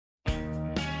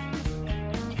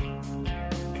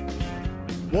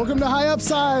Welcome to High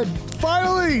Upside.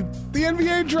 Finally, the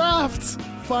NBA draft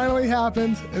finally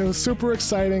happened, and it was super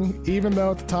exciting, even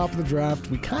though at the top of the draft,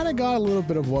 we kind of got a little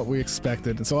bit of what we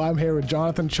expected. And so I'm here with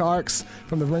Jonathan Tjarks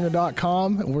from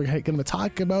TheRinger.com, and we're going to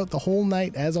talk about the whole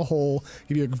night as a whole,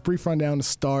 give you a brief rundown to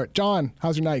start. John,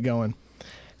 how's your night going?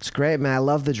 It's great, man. I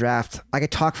love the draft. I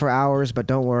could talk for hours, but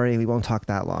don't worry, we won't talk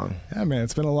that long. Yeah, man,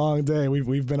 it's been a long day.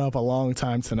 We've been up a long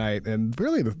time tonight, and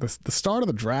really the start of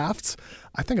the draft,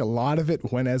 I think a lot of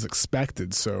it went as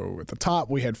expected. So at the top,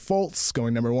 we had Fultz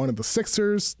going number 1 to the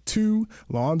Sixers. 2,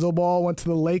 Lonzo Ball went to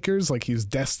the Lakers like he was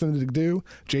destined to do.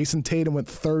 Jason Tatum went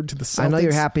 3rd to the Celtics. I know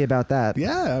you're happy about that.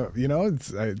 Yeah, you know,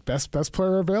 it's best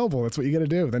player available. That's what you got to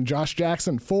do. Then Josh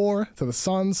Jackson, 4 to the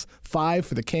Suns. 5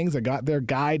 for the Kings. They got their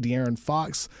guy, De'Aaron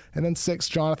Fox. And then 6,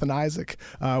 Jonathan Isaac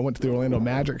went to the Orlando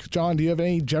Magic. John, do you have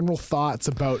any general thoughts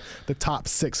about the top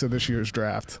 6 of this year's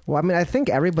draft? Well, I mean, I think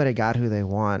everybody got who they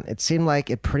want. It seemed like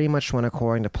it pretty much went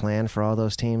according to plan for all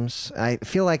those teams. I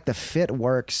feel like the fit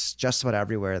works just about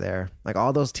everywhere there. Like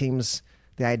all those teams,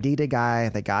 they ID'd a guy,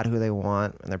 they got who they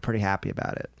want, and they're pretty happy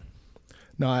about it.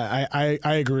 No, I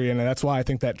agree, and that's why I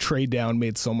think that trade down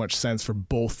made so much sense for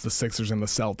both the Sixers and the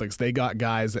Celtics. They got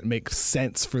guys that make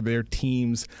sense for their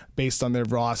teams based on their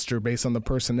roster, based on the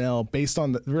personnel, based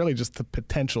on really just the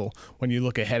potential when you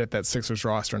look ahead at that Sixers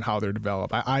roster and how they're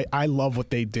developed. I love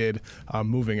what they did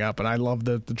moving up, and I love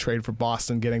the trade for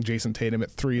Boston, getting Jason Tatum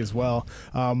at 3 as well.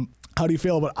 How do you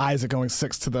feel about Isaac going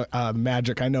 6 to the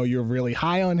Magic? I know you're really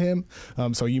high on him,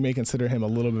 so you may consider him a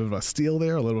little bit of a steal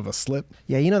there, a little bit of a slip.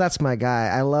 Yeah, you know that's my guy.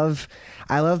 I love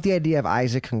the idea of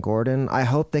Isaac and Gordon. I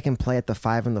hope they can play at the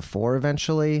 5 and the 4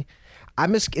 eventually.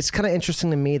 It's kind of interesting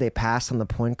to me they passed on the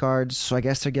point guards, so I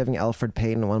guess they're giving Elfrid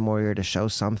Payton 1 more year to show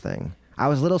something. I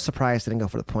was a little surprised they didn't go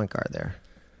for the point guard there.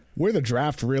 Where the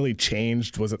draft really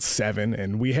changed was at 7,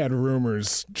 and we had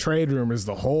trade rumors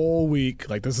the whole week.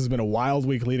 Like, this has been a wild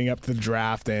week leading up to the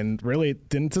draft, and really it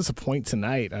didn't disappoint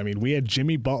tonight. I mean, we had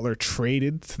Jimmy Butler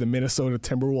traded to the Minnesota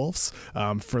Timberwolves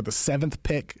for the 7th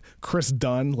pick, Chris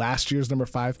Dunn, last year's number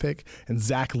 5 pick, and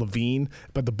Zach LaVine.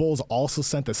 But the Bulls also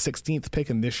sent the 16th pick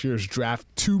in this year's draft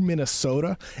to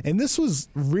Minnesota, and this was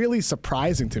really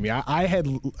surprising to me. I had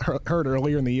heard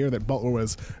earlier in the year that Butler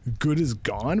was good as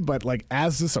gone, but like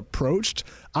as this approached,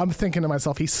 I'm thinking to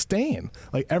myself, he's staying.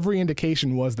 Like every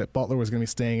indication was that Butler was going to be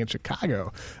staying in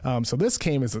Chicago. So this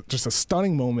came as just a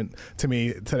stunning moment to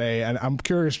me today. And I'm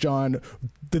curious, John,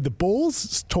 did the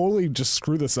Bulls totally just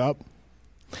screw this up?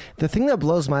 The thing that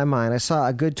blows my mind, I saw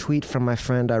a good tweet from my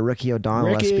friend Ricky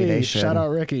O'Donnell, SB Nation. Shout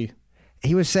out Ricky.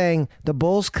 He was saying the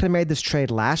Bulls could have made this trade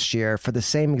last year for the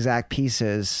same exact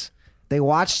pieces. They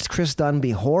watched Chris Dunn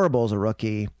be horrible as a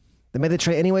rookie. They made the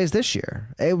trade anyways this year.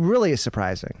 It really is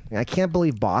surprising. I can't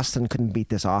believe Boston couldn't beat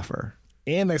this offer.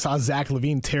 And they saw Zach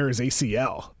LaVine tear his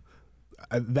ACL.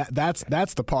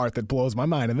 That's the part that blows my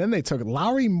mind. And then they took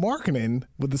Lauri Markkanen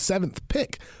with the 7th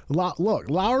pick. Look,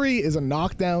 Lauri is a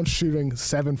knockdown shooting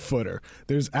 7-footer.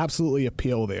 There's absolutely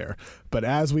appeal there. But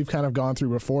as we've kind of gone through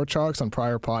before, Tjarks, on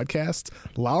prior podcasts,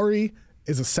 Lauri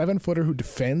is a 7-footer who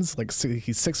defends like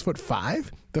he's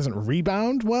 6'5", doesn't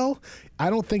rebound well.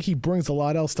 I don't think he brings a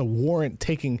lot else to warrant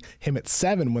taking him at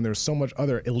 7 when there's so much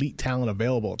other elite talent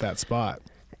available at that spot.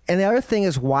 And the other thing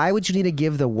is, why would you need to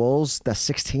give the Wolves the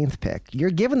 16th pick?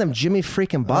 You're giving them Jimmy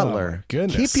freaking Butler. Oh,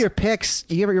 goodness. Keep your picks.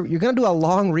 You're going to do a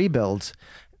long rebuild.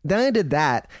 Then they did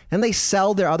that. Then they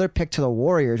sell their other pick to the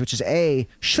Warriors, which is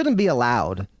shouldn't be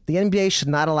allowed. The NBA should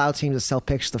not allow teams to sell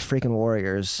picks to the freaking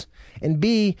Warriors. And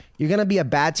B, you're going to be a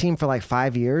bad team for like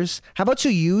 5 years. How about you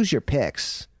use your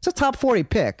picks? It's a top 40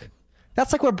 pick.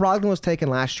 That's like where Brogdon was taken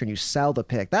last year and you sell the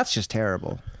pick. That's just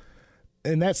terrible.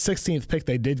 And that 16th pick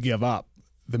they did give up.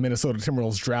 The Minnesota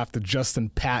Timberwolves drafted Justin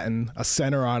Patton, a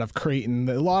center out of Creighton.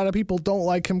 A lot of people don't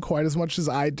like him quite as much as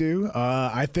I do.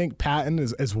 I think Patton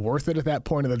is worth it at that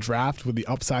point of the draft with the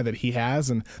upside that he has,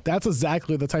 and that's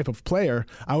exactly the type of player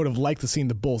I would have liked to see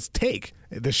the Bulls take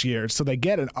this year. So they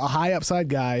get a high upside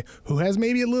guy who has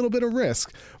maybe a little bit of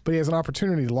risk, but he has an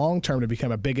opportunity long term to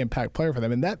become a big impact player for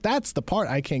them. And that's the part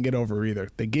I can't get over either.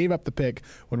 They gave up the pick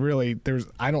when really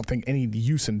I don't think any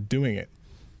use in doing it.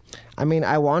 I mean,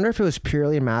 I wonder if it was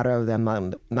purely a matter of them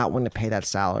not wanting to pay that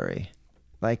salary.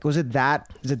 Like, is it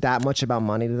that much about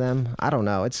money to them? I don't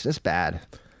know. It's just bad.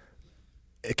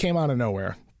 It came out of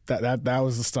nowhere. That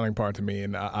was the stunning part to me,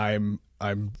 and I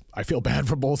feel bad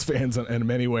for Bulls fans in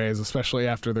many ways, especially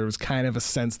after there was kind of a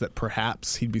sense that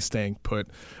perhaps he'd be staying put.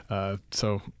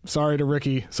 So sorry to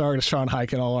Ricky, sorry to Sean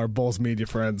Hike and all our Bulls media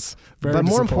friends. Very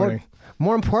disappointing.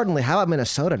 More importantly, how about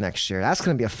Minnesota next year? That's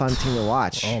going to be a fun team to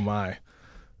watch. Oh my.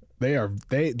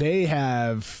 They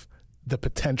have the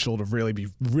potential to really be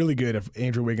really good if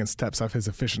Andrew Wiggins steps up his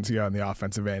efficiency on the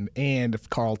offensive end and if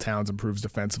Karl Towns improves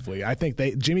defensively. I think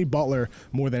Jimmy Butler,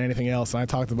 more than anything else, and I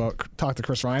talked to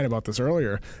Chris Ryan about this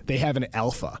earlier, they have an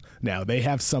alpha now. They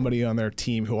have somebody on their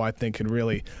team who I think can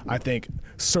really,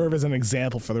 serve as an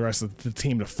example for the rest of the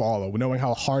team to follow. Knowing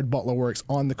how hard Butler works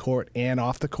on the court and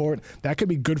off the court, that could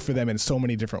be good for them in so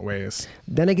many different ways.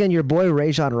 Then again, your boy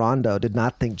Rajon Rondo did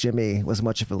not think Jimmy was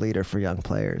much of a leader for young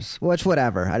players, which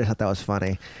whatever. I just thought that was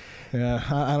funny. Yeah,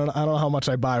 I don't know how much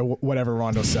I buy whatever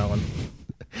Rondo's selling.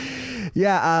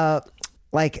 Yeah,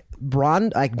 like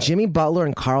Jimmy Butler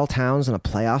and Karl Towns in a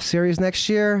playoff series next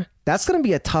year. That's going to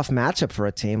be a tough matchup for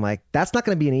a team. Like that's not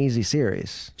going to be an easy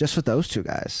series just with those two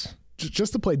guys.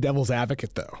 Just to play devil's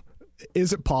advocate, though,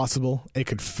 is it possible it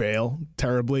could fail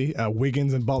terribly?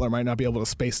 Wiggins and Butler might not be able to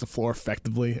space the floor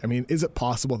effectively. I mean, is it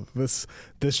possible that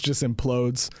this just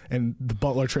implodes and the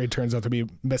Butler trade turns out to be a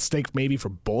mistake maybe for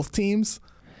both teams?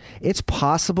 It's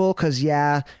possible because,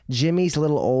 Jimmy's a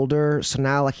little older, so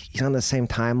now like he's on the same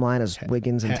timeline as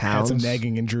Wiggins and Towns. Had some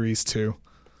nagging injuries, too.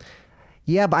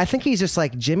 Yeah, but I think he's just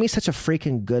like, Jimmy's such a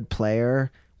freaking good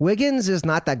player. Wiggins is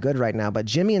not that good right now, but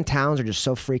Jimmy and Towns are just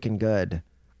so freaking good.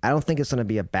 I don't think it's going to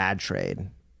be a bad trade.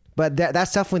 But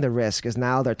that's definitely the risk, is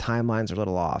now their timelines are a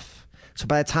little off. So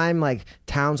by the time like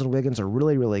Towns and Wiggins are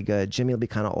really, really good, Jimmy will be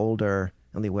kind of older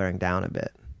and be wearing down a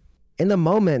bit. In the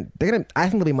moment, I think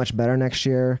they'll be much better next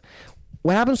year.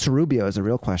 What happens to Rubio is a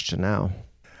real question now.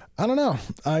 I don't know.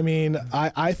 I mean,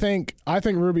 I think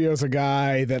Rubio's a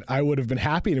guy that I would have been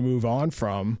happy to move on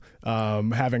from.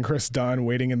 Having Chris Dunn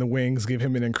waiting in the wings give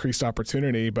him an increased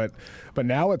opportunity, but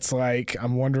now it's like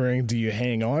I'm wondering: do you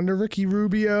hang on to Ricky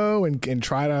Rubio and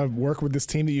try to work with this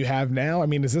team that you have now? I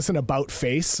mean, is this an about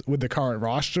face with the current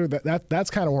roster?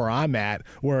 That's kind of where I'm at.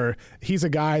 Where he's a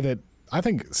guy that I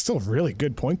think still a really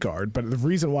good point guard, but the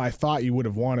reason why I thought you would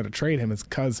have wanted to trade him is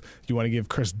because you want to give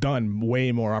Chris Dunn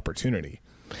way more opportunity.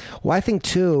 Well, I think,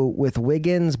 too, with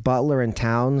Wiggins, Butler, and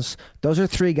Towns, those are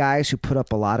three guys who put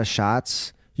up a lot of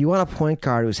shots. You want a point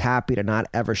guard who's happy to not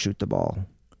ever shoot the ball,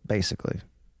 basically.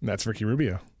 And that's Ricky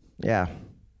Rubio. Yeah.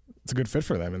 It's a good fit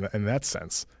for them in that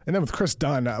sense. And then with Chris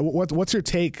Dunn, what's your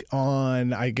take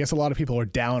on, I guess a lot of people are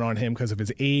down on him because of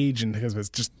his age and because of his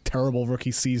just terrible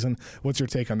rookie season. What's your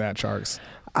take on that, Tjarks?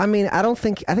 I mean, I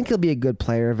think he'll be a good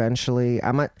player eventually.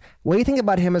 What do you think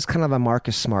about him as kind of a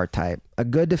Marcus Smart type? A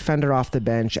good defender off the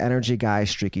bench, energy guy,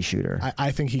 streaky shooter.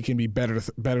 I think he can be better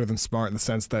than Smart in the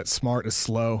sense that Smart is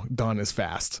slow, Dunn is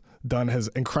fast. Dunn has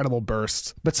incredible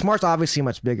bursts. But Smart's obviously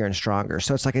much bigger and stronger,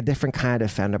 so it's like a different kind of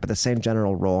defender, but the same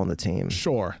general role on the team.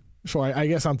 Sure. I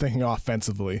guess I'm thinking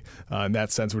offensively in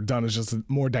that sense, where Dunn is just a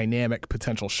more dynamic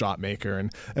potential shot maker.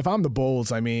 And if I'm the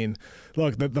Bulls, I mean,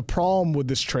 look, the problem with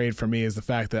this trade for me is the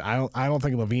fact that I don't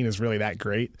think Levine is really that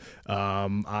great.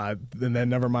 And then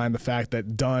never mind the fact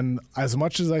that Dunn, as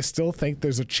much as I still think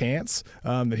there's a chance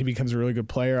that he becomes a really good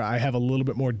player, I have a little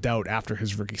bit more doubt after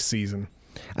his rookie season.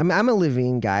 I mean, I'm a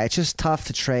Levine guy. It's just tough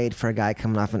to trade for a guy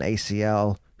coming off an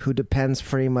ACL who depends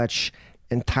pretty much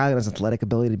entirely on his athletic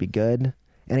ability to be good.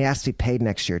 And he has to be paid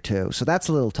next year, too. So that's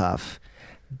a little tough.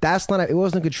 It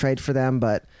wasn't a good trade for them,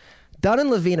 but Dunn and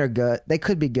Levine are good. They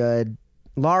could be good.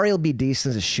 Laurie will be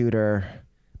decent as a shooter.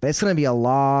 But it's going to be a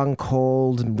long,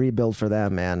 cold rebuild for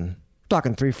them, man.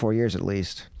 Talking 3-4 years at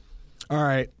least. All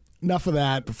right. Enough of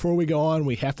that. Before we go on,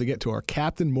 we have to get to our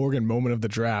Captain Morgan moment of the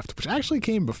draft, which actually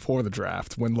came before the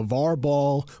draft, when LeVar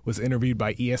Ball was interviewed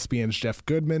by ESPN's Jeff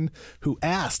Goodman, who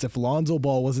asked if Lonzo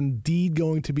Ball was indeed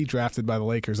going to be drafted by the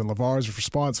Lakers, and LeVar's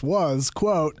response was,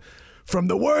 quote, "From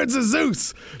the words of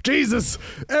Zeus, Jesus,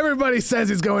 everybody says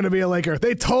he's going to be a Laker.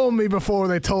 They told me before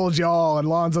they told y'all," and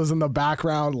Lonzo's in the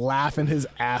background laughing his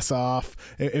ass off.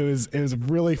 It was a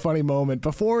really funny moment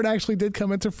before it actually did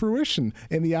come into fruition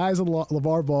in the eyes of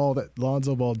LeVar Ball that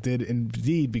Lonzo Ball did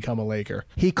indeed become a Laker.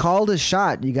 He called his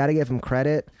shot. You got to give him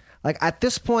credit. Like at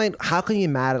this point, how can you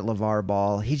be mad at LeVar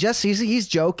Ball? He's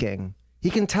joking. He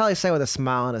can tell he's saying with a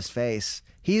smile on his face.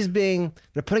 They're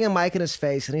putting a mic in his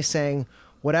face and he's saying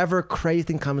whatever crazy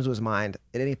thing comes to his mind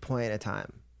at any point in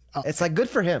time. It's like good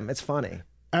for him. It's funny.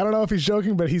 I don't know if he's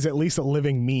joking, but he's at least a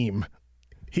living meme.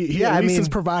 He is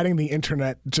providing the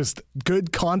internet just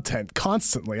good content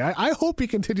constantly. I hope he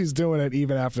continues doing it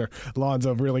even after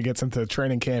Lonzo really gets into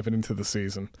training camp and into the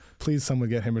season. Please, someone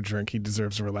get him a drink. He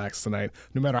deserves to relax tonight.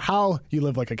 No matter how you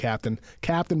live like a captain,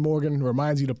 Captain Morgan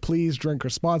reminds you to please drink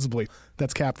responsibly.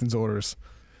 That's Captain's orders.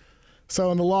 So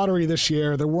in the lottery this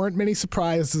year, there weren't many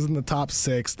surprises in the top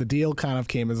 6. The deal kind of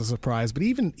came as a surprise, but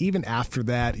even after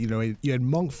that, you had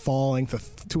Monk falling to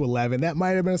 11. That might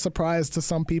have been a surprise to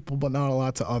some people, but not a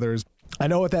lot to others. I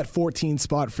know at that 14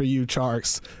 spot for you,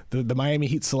 Tjarks, the Miami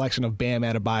Heat selection of Bam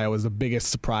Adebayo was the biggest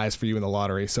surprise for you in the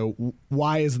lottery. So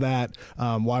why is that?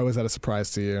 Why was that a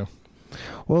surprise to you?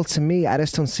 Well, to me, I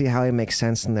just don't see how it makes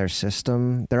sense in their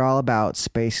system. They're all about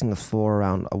spacing the floor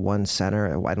around a one center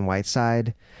and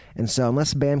Whiteside. And so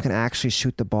unless Bam can actually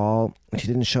shoot the ball, which he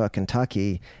didn't show at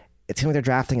Kentucky, it seems like they're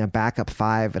drafting a backup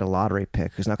 5 at a lottery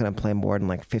pick who's not going to play more than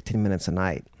like 15 minutes a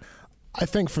night. I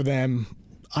think for them,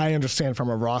 I understand from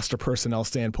a roster personnel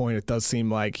standpoint, it does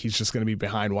seem like he's just going to be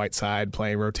behind Whiteside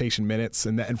playing rotation minutes.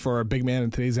 And for a big man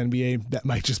in today's NBA, that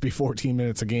might just be 14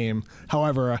 minutes a game.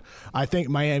 However, I think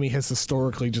Miami has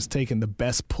historically just taken the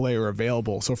best player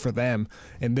available. So for them,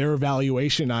 in their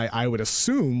evaluation, I would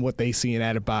assume what they see in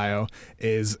Adebayo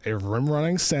is a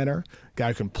rim-running center, guy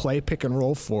who can play pick and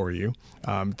roll for you,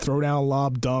 throw down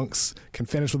lob dunks, can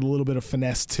finish with a little bit of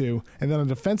finesse too. And then on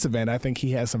the defensive end, I think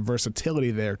he has some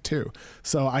versatility there too.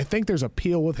 So I think there's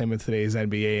appeal with him in today's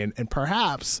NBA, and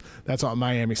perhaps that's what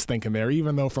Miami's thinking there,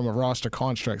 even though from a roster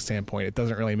construct standpoint, it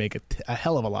doesn't really make a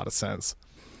hell of a lot of sense.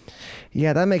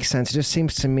 Yeah, that makes sense. It just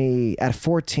seems to me at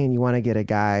 14, you want to get a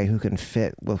guy who can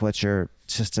fit with what your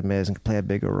system is and can play a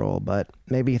bigger role, but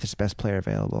maybe if it's the best player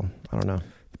available. I don't know.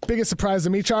 Biggest surprise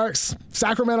to me, Tjarks,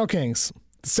 Sacramento Kings.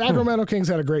 The Sacramento Kings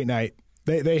had a great night.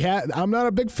 They had. I'm not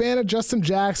a big fan of Justin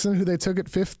Jackson, who they took at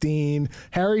 15.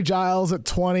 Harry Giles at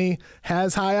 20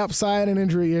 has high upside and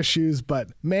injury issues, but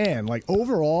man, like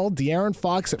overall, De'Aaron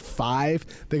Fox at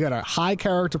 5. They got a high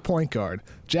character point guard.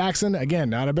 Jackson, again,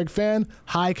 not a big fan.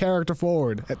 High character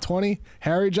forward at 20.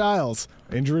 Harry Giles,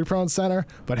 injury prone center,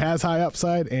 but has high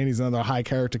upside, and he's another high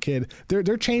character kid.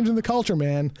 They're changing the culture,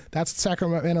 man. That's what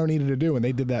Sacramento needed to do, and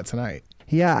they did that tonight.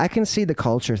 Yeah, I can see the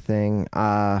culture thing.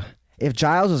 If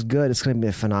Giles is good, it's going to be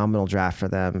a phenomenal draft for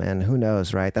them. And who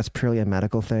knows, right? That's purely a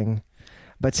medical thing.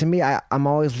 But to me, I'm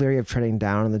always leery of trading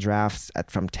down in the drafts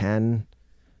from 10.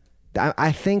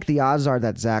 I think the odds are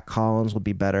that Zach Collins will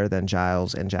be better than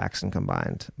Giles and Jackson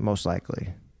combined, most likely.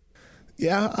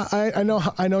 Yeah, I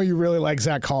know you really like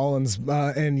Zach Collins,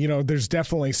 and there's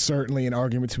certainly an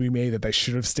argument to be made that they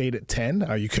should have stayed at 10.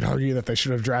 You could argue that they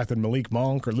should have drafted Malik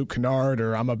Monk or Luke Kennard,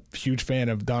 or I'm a huge fan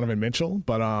of Donovan Mitchell,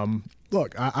 but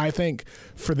look, I think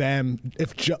for them,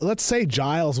 if let's say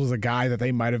Giles was a guy that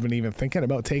they might have been even thinking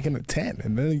about taking at 10,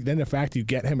 and then the fact you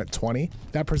get him at 20,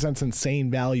 that presents insane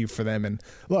value for them. And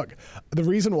look, the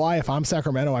reason why, if I'm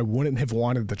Sacramento, I wouldn't have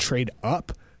wanted to trade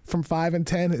up from 5 and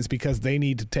 10 is because they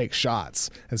need to take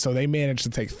shots. And so they managed to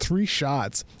take 3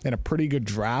 shots in a pretty good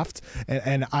draft.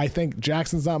 And I think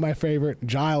Jackson's not my favorite.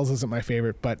 Giles isn't my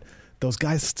favorite, but those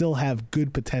guys still have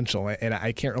good potential, and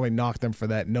I can't really knock them for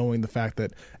that, knowing the fact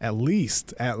that at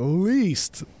least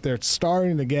they're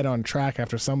starting to get on track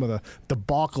after some of the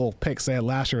debacle picks they had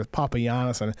last year with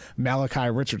Papagiannis and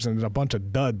Malachi Richardson and a bunch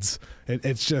of duds.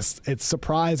 It's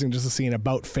surprising just to see an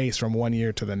about face from one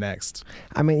year to the next.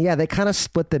 I mean, yeah, they kind of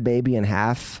split the baby in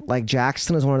half. Like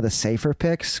Jackson is one of the safer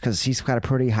picks because he's got a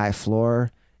pretty high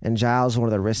floor, and Giles is one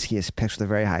of the riskiest picks with a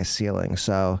very high ceiling.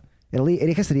 So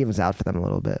I guess it evens out for them a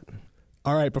little bit.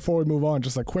 All right, before we move on,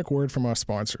 just a quick word from our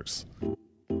sponsors.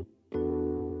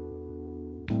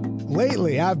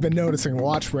 Lately, I've been noticing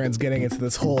watch brands getting into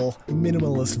this whole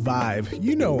minimalist vibe.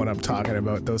 You know what I'm talking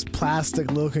about. Those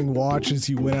plastic-looking watches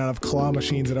you win out of claw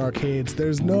machines at arcades.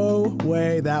 There's no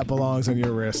way that belongs on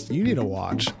your wrist. You need a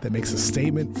watch that makes a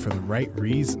statement for the right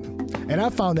reason. And I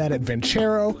found that at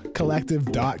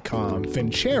VinceroCollective.com.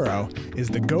 Vincero is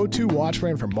the go-to watch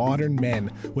brand for modern men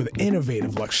with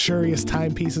innovative, luxurious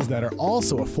timepieces that are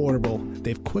also affordable.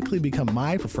 They've quickly become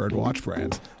my preferred watch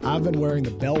brands. I've been wearing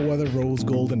the Bellwether Rose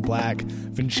Gold and Black.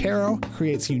 Vincero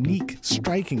creates unique,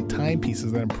 striking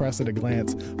timepieces that impress at a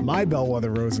glance. My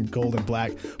Bellwether Rose and Gold and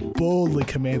Black boldly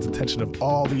commands attention of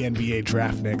all the NBA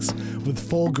draftniks. With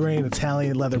full-grain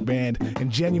Italian leather band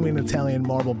and genuine Italian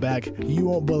marble back, you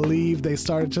won't believe they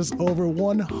start at just over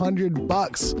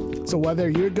 $100. So whether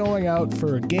you're going out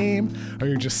for a game or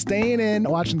you're just staying in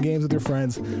watching games with your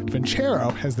friends,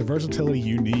 Vincero has the versatility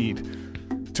you need.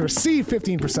 To receive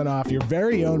 15% off your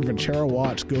very own Vincero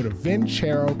watch, go to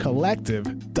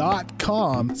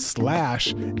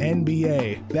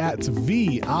VinceroCollective.com/NBA. That's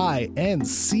VINCERO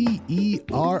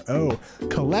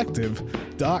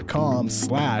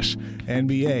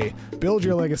Collective.com/NBA. Build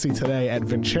your legacy today at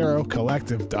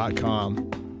VinceroCollective.com.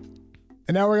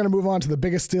 And now we're going to move on to the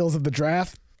biggest steals of the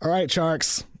draft. All right,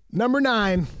 Tjarks. Number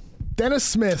 9, Dennis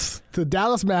Smith to the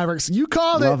Dallas Mavericks. You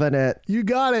called it. Loving it. You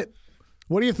got it.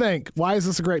 What do you think? Why is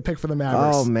this a great pick for the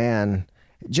Mavericks? Oh, man.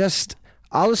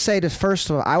 I'll just say this first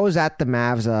of all, I was at the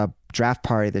Mavs draft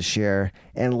party this year,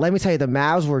 and let me tell you, the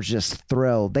Mavs were just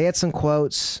thrilled. They had some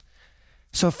quotes.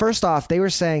 So first off, they were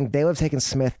saying they would have taken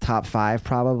Smith top 5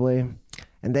 probably.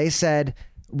 And they said,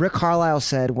 Rick Carlisle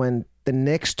said when the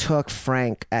Knicks took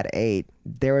Frank at 8,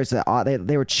 they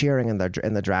were cheering in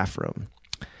the draft room.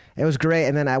 It was great.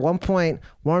 And then at one point,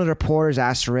 one of the reporters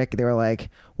asked Rick, they were like,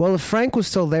 well, if Frank was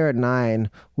still there at 9,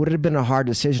 would it have been a hard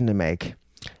decision to make?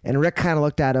 And Rick kind of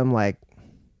looked at him like,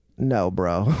 no,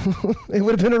 bro. It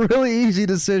would have been a really easy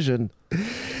decision.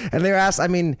 And they were asked, I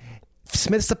mean,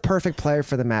 Smith's the perfect player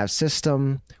for the Mavs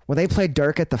system. When they play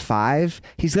Dirk at the 5,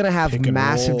 he's going to have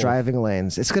massive driving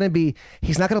lanes. He's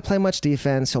not going to play much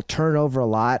defense. He'll turn it over a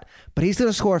lot, but he's going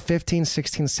to score 15,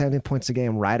 16, 17 points a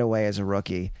game right away as a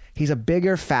rookie. He's a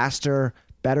bigger, faster,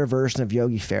 better version of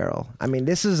Yogi Ferrell. I mean,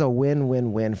 this is a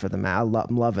win-win-win for the Mavs.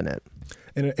 I'm loving it.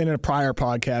 In a prior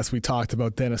podcast, we talked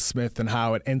about Dennis Smith and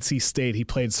how at NC State he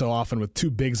played so often with 2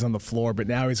 bigs on the floor, but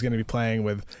now he's going to be playing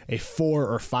with a 4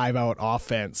 or 5 out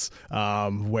offense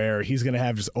where he's going to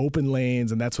have just open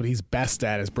lanes, and that's what he's best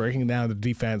at, is breaking down the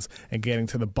defense and getting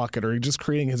to the bucket, or just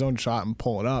creating his own shot and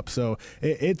pulling up. So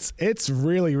it's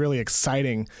really, really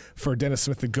exciting for Dennis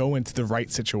Smith to go into the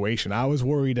right situation. I was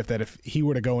worried if he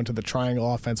were to go into the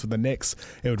triangle offense with the Knicks,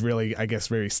 it would really, I guess,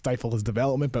 very stifle his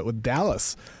development. But with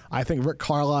Dallas, I think Rick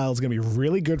Carlisle is going to be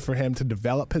really good for him to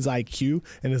develop his IQ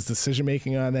and his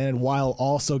decision-making on that end, while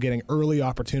also getting early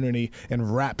opportunity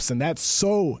and reps. And that's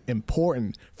so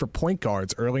important for point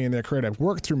guards early in their career to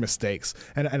work through mistakes.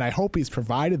 And I hope he's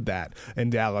provided that in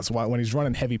Dallas when he's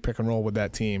running heavy pick and roll with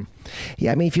that team.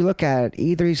 Yeah, I mean, if you look at it,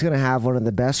 either he's going to have one of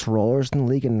the best rollers in the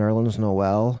league in Nerlens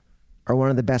Noel, or one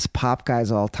of the best pop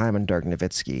guys of all time in Dirk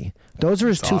Nowitzki. Those are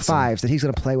his two fives that he's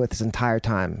going to play with his entire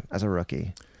time as a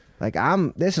rookie. Like,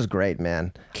 this is great,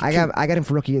 man. I got him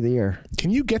for Rookie of the Year.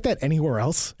 Can you get that anywhere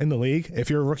else in the league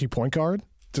if you're a rookie point guard?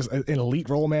 Just an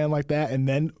elite role man like that, and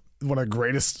then one of the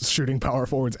greatest shooting power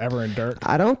forwards ever in Dirk?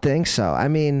 I don't think so. I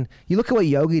mean, you look at what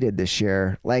Yogi did this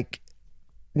year. Like,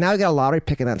 now we got a lottery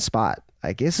pick in that spot.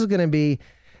 Like, this is going to be...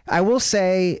 I will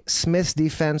say Smith's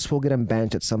defense will get him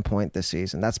benched at some point this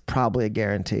season. That's probably a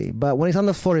guarantee. But when he's on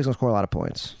the floor, he's going to score a lot of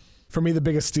points. For me, the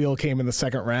biggest steal came in the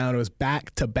second round. It was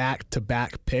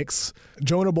back-to-back-to-back picks.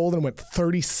 Jonah Bolden went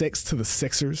 36 to the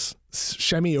Sixers.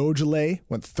 Shemi Ojale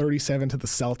went 37 to the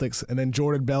Celtics. And then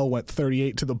Jordan Bell went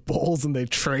 38 to the Bulls, and they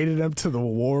traded him to the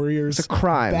Warriors. It's a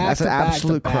crime. That's an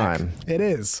absolute crime. It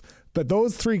is. But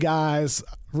those 3 guys,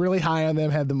 really high on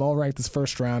them, had them all ranked as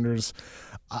first-rounders.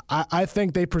 I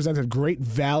think they presented great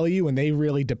value, and they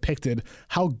really depicted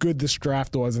how good this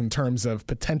draft was in terms of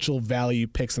potential value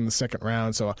picks in the second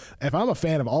round. So if I'm a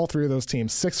fan of all 3 of those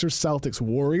teams, Sixers, Celtics,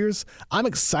 Warriors, I'm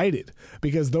excited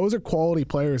because those are quality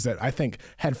players that I think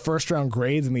had first-round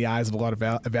grades in the eyes of a lot of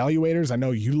evaluators. I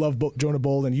know you love Jonah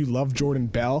Bolden, you love Jordan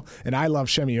Bell, and I love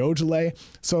Shemi Ojale.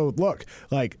 So look,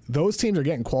 like, those teams are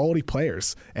getting quality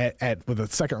players with a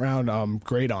second-round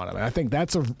grade on them. And I think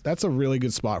that's a really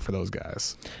good spot for those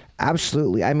guys.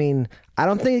 Absolutely. I mean, I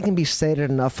don't think it can be stated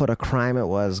enough what a crime it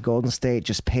was. Golden State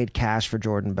just paid cash for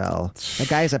Jordan Bell. That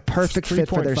guy is a perfect fit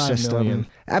for their system. Million.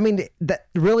 I mean,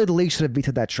 really the league should have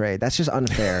vetoed that trade. That's just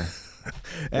unfair.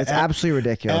 It's absolutely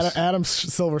ridiculous. Adam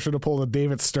Silver should have pulled a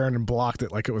David Stern and blocked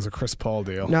it like it was a Chris Paul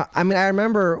deal. No, I mean, I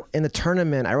remember in the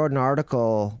tournament, I wrote an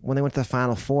article when they went to the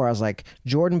Final Four. I was like,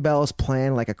 Jordan Bell is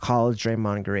playing like a college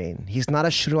Draymond Green. He's not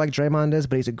a shooter like Draymond is,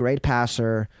 but he's a great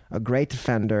passer, a great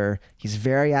defender. He's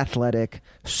very athletic,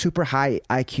 super high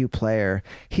IQ player.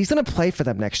 He's going to play for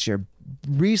them next year,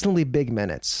 reasonably big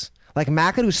minutes. Like,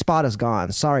 McAdoo's spot is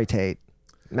gone. Sorry, Tate.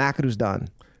 McAdoo's done.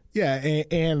 Yeah,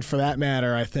 and for that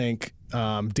matter, I think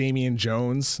Damian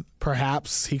Jones,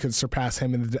 perhaps he could surpass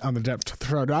him on the depth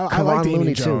chart. I like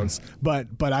Damian Jones, but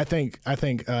I think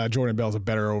Jordan Bell's a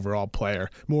better overall player,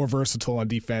 more versatile on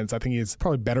defense. I think he has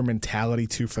probably better mentality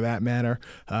too, for that matter.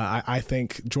 I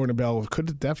think Jordan Bell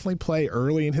could definitely play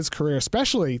early in his career,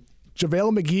 especially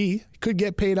JaVale McGee could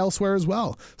get paid elsewhere as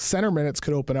well. Center minutes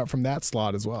could open up from that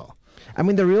slot as well. I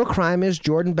mean, the real crime is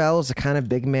Jordan Bell is the kind of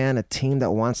big man a team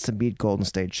that wants to beat Golden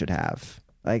State should have.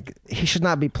 Like, he should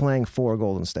not be playing for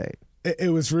Golden State.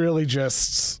 It was really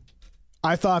just,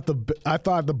 I thought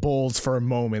the Bulls for a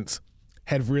moment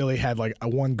had really had like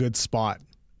one good spot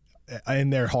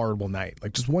in their horrible night,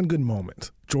 like just one good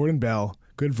moment. Jordan Bell,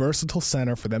 good versatile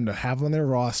center for them to have on their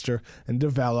roster and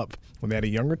develop when they had a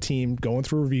younger team going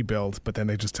through a rebuild, but then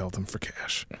they just dealt him for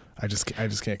cash. I just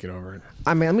can't get over it.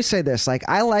 I mean, let me say this. Like,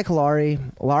 I like Laurie.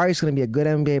 Laurie's going to be a good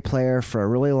NBA player for a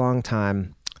really long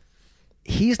time.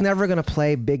 He's never going to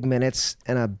play big minutes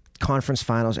in a conference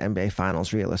finals, NBA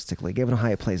finals, realistically, given how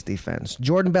he plays defense.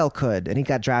 Jordan Bell could, and he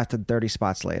got drafted 30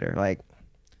 spots later. Like,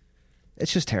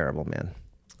 it's just terrible, man.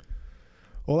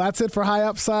 Well, that's it for High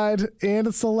Upside, and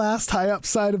it's the last High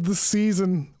Upside of the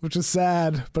season, which is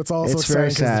sad, but it's also exciting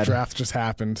because the draft just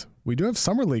happened. We do have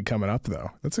Summer League coming up,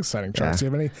 though. That's exciting. Tjarks, do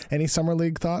you have any Summer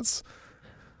League thoughts?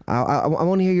 I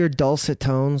won't hear your dulcet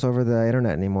tones over the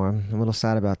internet anymore. I'm a little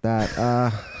sad about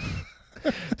that.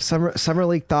 Summer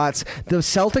League thoughts. The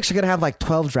Celtics are going to have like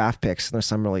 12 draft picks in their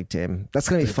Summer League team. That's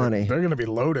going to be funny. They're going to be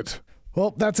loaded.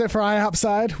 Well, that's it for High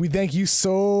Upside. We thank you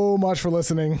so much for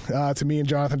listening to me and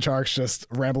Jonathan Tjarks just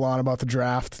ramble on about the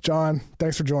draft. John,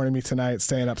 thanks for joining me tonight,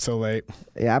 staying up so late.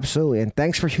 Yeah, absolutely. And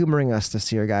thanks for humoring us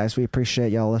this year, guys. We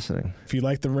appreciate y'all listening. If you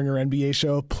like the Ringer NBA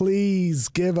show, please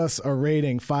give us a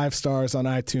rating, 5 stars on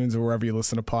iTunes or wherever you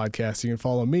listen to podcasts. You can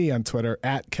follow me on Twitter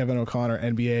at Kevin O'Connor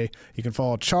NBA. You can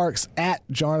follow Tjarks at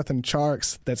Jonathan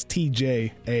Tjarks. That's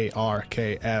TJARKS.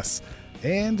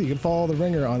 And you can follow The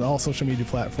Ringer on all social media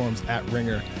platforms at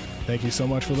Ringer. Thank you so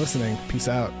much for listening. Peace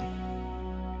out.